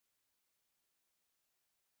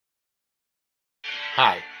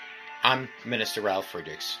Hi, I'm Minister Ralph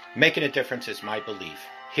Friedrichs. Making a difference is my belief.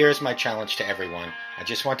 Here's my challenge to everyone. I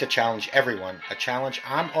just want to challenge everyone, a challenge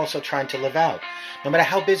I'm also trying to live out. No matter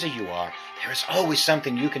how busy you are, there is always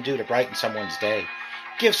something you can do to brighten someone's day.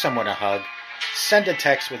 Give someone a hug. Send a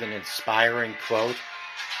text with an inspiring quote.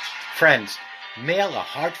 Friends, mail a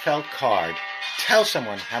heartfelt card. Tell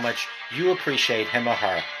someone how much you appreciate him or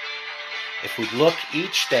her. If we look,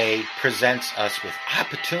 each day presents us with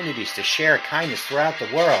opportunities to share kindness throughout the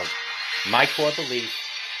world. My core belief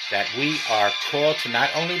that we are called to not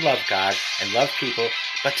only love God and love people,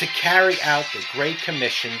 but to carry out the Great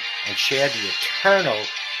Commission and share the eternal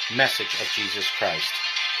message of Jesus Christ.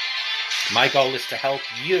 My goal is to help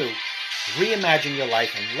you reimagine your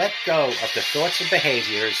life and let go of the thoughts and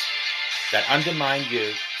behaviors that undermine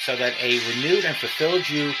you so that a renewed and fulfilled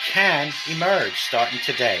you can emerge starting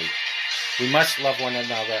today. We must love one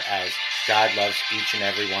another as God loves each and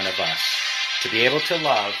every one of us. To be able to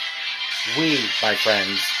love, we, my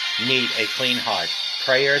friends, need a clean heart.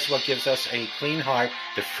 Prayer is what gives us a clean heart.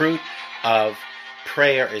 The fruit of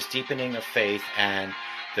prayer is deepening of faith, and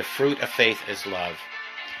the fruit of faith is love.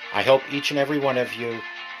 I hope each and every one of you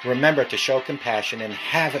remember to show compassion and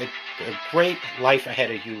have a great life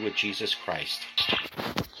ahead of you with Jesus Christ.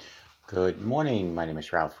 Good morning. My name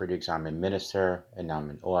is Ralph Friedrichs. I'm a minister and I'm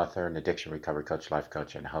an author, an addiction recovery coach, life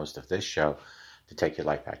coach, and host of this show, the Take Your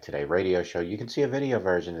Life Back Today radio show. You can see a video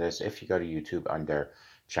version of this if you go to YouTube under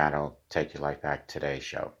channel Take Your Life Back Today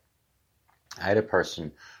show. I had a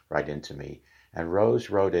person write into me, and Rose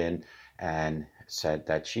wrote in and said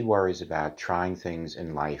that she worries about trying things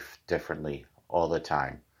in life differently all the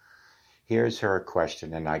time. Here's her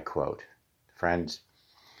question, and I quote, friends,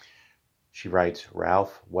 she writes,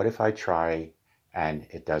 Ralph, what if I try and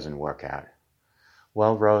it doesn't work out?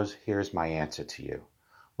 Well, Rose, here's my answer to you.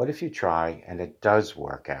 What if you try and it does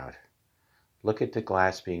work out? Look at the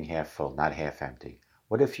glass being half full, not half empty.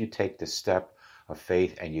 What if you take the step of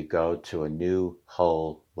faith and you go to a new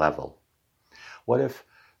whole level? What if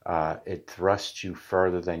it thrusts you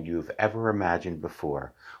further than you've ever imagined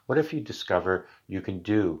before? What if you discover you can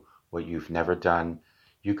do what you've never done?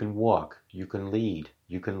 You can walk, you can lead,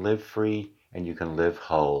 you can live free, and you can live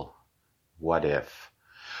whole. What if?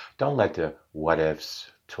 Don't let the what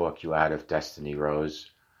ifs talk you out of destiny,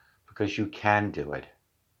 Rose, because you can do it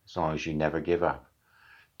as long as you never give up.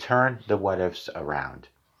 Turn the what ifs around.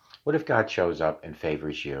 What if God shows up and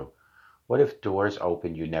favors you? What if doors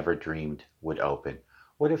open you never dreamed would open?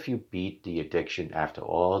 What if you beat the addiction after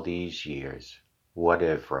all these years? What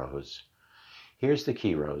if, Rose? Here's the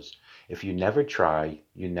key, Rose. If you never try,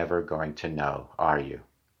 you're never going to know, are you?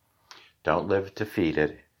 Don't live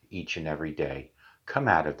defeated each and every day. Come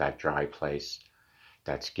out of that dry place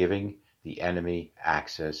that's giving the enemy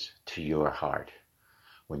access to your heart.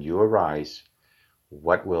 When you arise,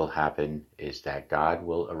 what will happen is that God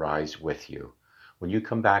will arise with you. When you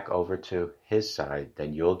come back over to his side,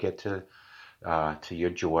 then you'll get to your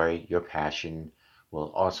joy, your passion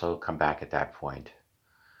will also come back at that point.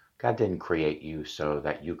 God didn't create you so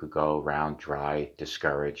that you could go around dry,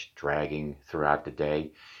 discouraged, dragging throughout the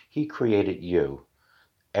day. He created you,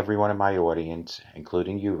 everyone in my audience,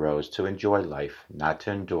 including you, Rose, to enjoy life, not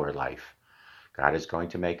to endure life. God is going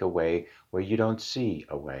to make a way where you don't see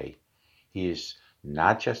a way. He is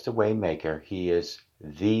not just a way maker, he is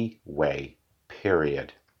the way,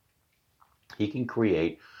 period. He can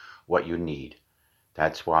create what you need.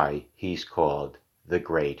 That's why he's called the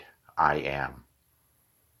great I am.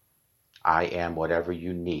 I am whatever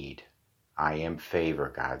you need. I am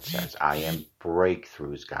favor, God says. I am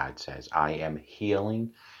breakthroughs, God says. I am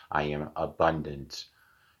healing. I am abundance,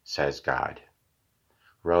 says God.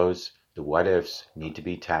 Rose, the what ifs need to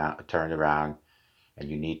be turned around, and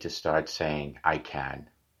you need to start saying, I can.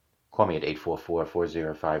 Call me at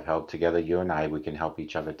 844-405-HELP. Together, you and I, we can help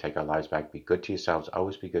each other take our lives back. Be good to yourselves.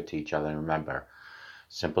 Always be good to each other. And remember,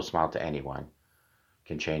 simple smile to anyone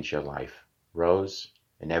can change your life. Rose,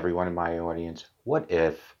 and everyone in my audience, what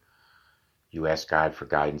if you ask God for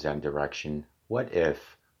guidance and direction? What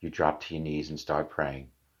if you drop to your knees and start praying?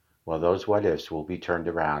 Well, those what ifs will be turned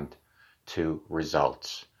around to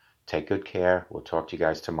results. Take good care. We'll talk to you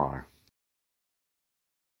guys tomorrow.